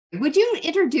Would you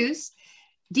introduce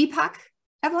Deepak,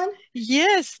 Evelyn?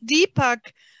 Yes,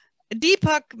 Deepak.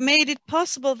 Deepak made it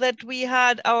possible that we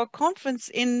had our conference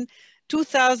in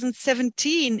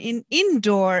 2017 in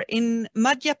Indore, in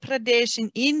Madhya Pradesh,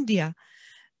 in India.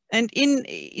 And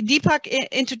Deepak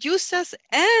introduced us,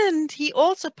 and he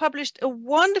also published a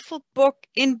wonderful book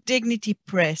in Dignity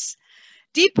Press.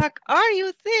 Deepak, are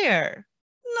you there?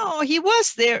 No, he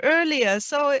was there earlier,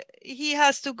 so he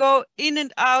has to go in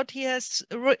and out. He has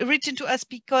written to us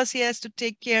because he has to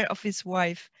take care of his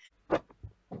wife.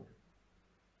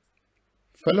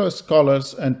 Fellow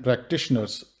scholars and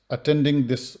practitioners attending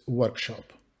this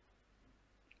workshop.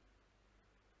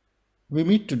 We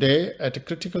meet today at a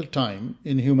critical time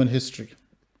in human history.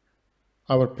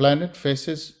 Our planet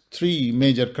faces three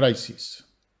major crises: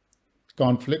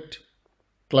 conflict,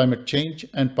 climate change,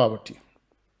 and poverty.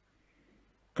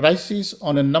 Crises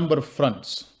on a number of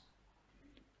fronts.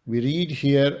 We read,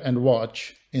 hear, and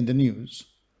watch in the news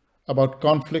about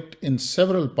conflict in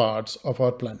several parts of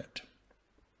our planet.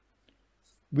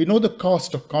 We know the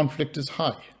cost of conflict is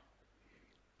high.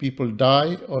 People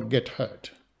die or get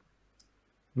hurt.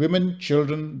 Women,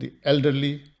 children, the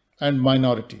elderly, and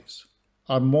minorities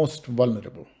are most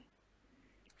vulnerable.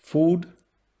 Food,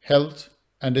 health,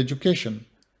 and education,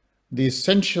 the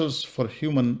essentials for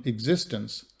human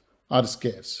existence, are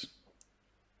scarce.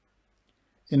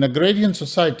 In agrarian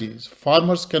societies,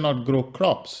 farmers cannot grow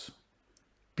crops.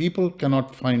 People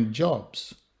cannot find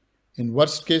jobs. In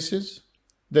worst cases,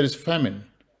 there is famine,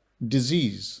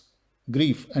 disease,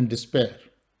 grief, and despair,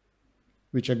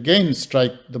 which again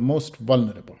strike the most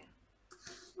vulnerable.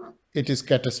 It is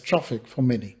catastrophic for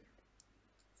many.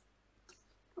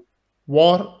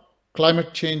 War,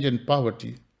 climate change, and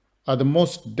poverty are the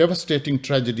most devastating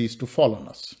tragedies to fall on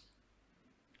us.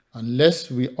 Unless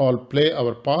we all play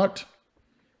our part,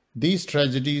 these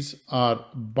tragedies are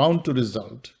bound to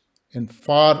result in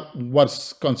far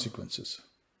worse consequences.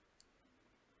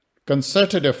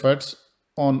 Concerted efforts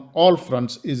on all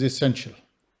fronts is essential.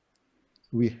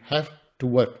 We have to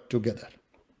work together.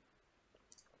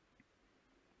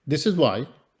 This is why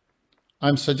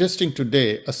I'm suggesting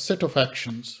today a set of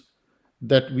actions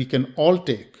that we can all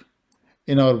take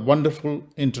in our wonderful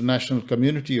international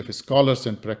community of scholars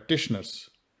and practitioners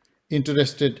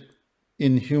interested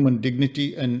in human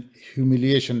dignity and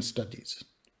humiliation studies.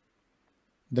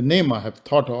 The name I have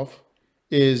thought of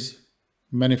is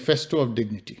Manifesto of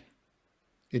Dignity.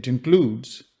 It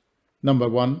includes, number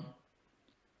one,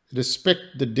 respect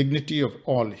the dignity of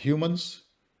all humans,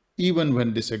 even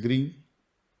when disagreeing.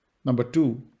 Number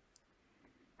two,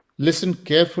 listen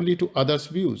carefully to others'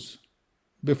 views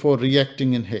before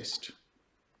reacting in haste.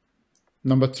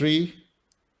 Number three,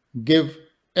 give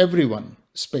everyone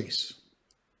space.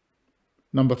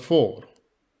 Number four,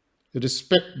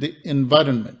 respect the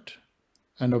environment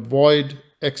and avoid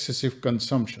excessive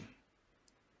consumption.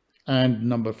 And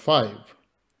number five,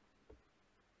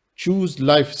 choose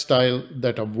lifestyle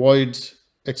that avoids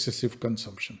excessive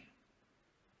consumption.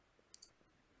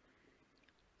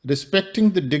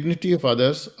 Respecting the dignity of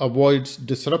others avoids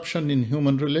disruption in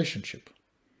human relationship.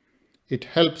 It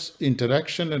helps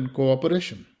interaction and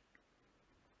cooperation.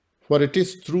 For it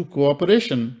is through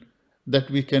cooperation that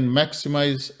we can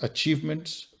maximize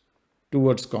achievements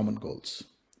towards common goals.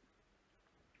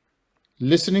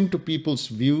 Listening to people's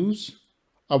views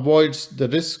avoids the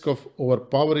risk of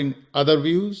overpowering other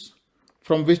views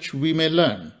from which we may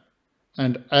learn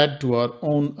and add to our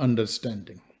own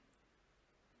understanding.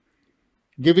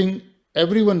 Giving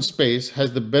everyone space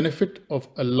has the benefit of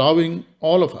allowing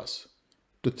all of us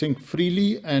to think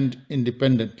freely and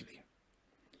independently.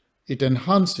 It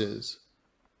enhances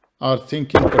our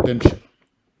thinking potential.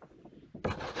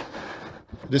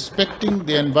 Respecting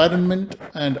the environment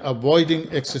and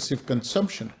avoiding excessive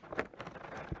consumption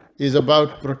is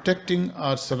about protecting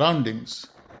our surroundings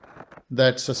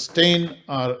that sustain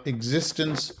our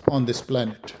existence on this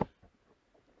planet.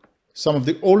 Some of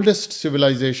the oldest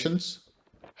civilizations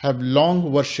have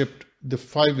long worshipped the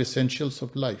five essentials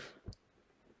of life: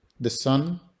 the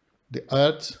sun, the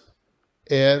earth,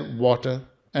 air, water,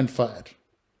 and fire.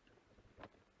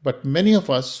 But many of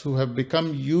us who have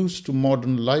become used to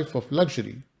modern life of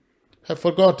luxury have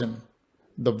forgotten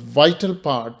the vital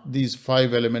part these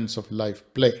five elements of life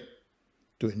play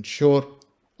to ensure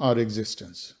our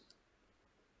existence.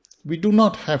 We do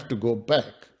not have to go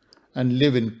back and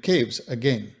live in caves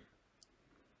again,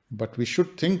 but we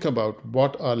should think about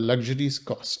what our luxuries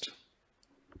cost.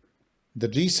 The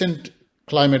recent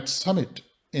climate summit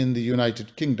in the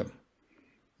United Kingdom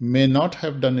may not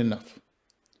have done enough,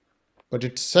 but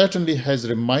it certainly has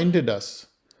reminded us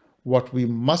what we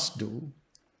must do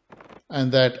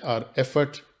and that our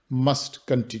effort must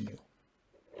continue.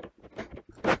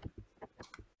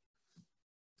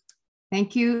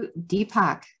 Thank you,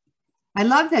 Deepak. I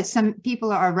love that some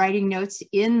people are writing notes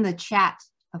in the chat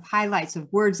of highlights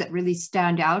of words that really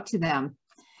stand out to them.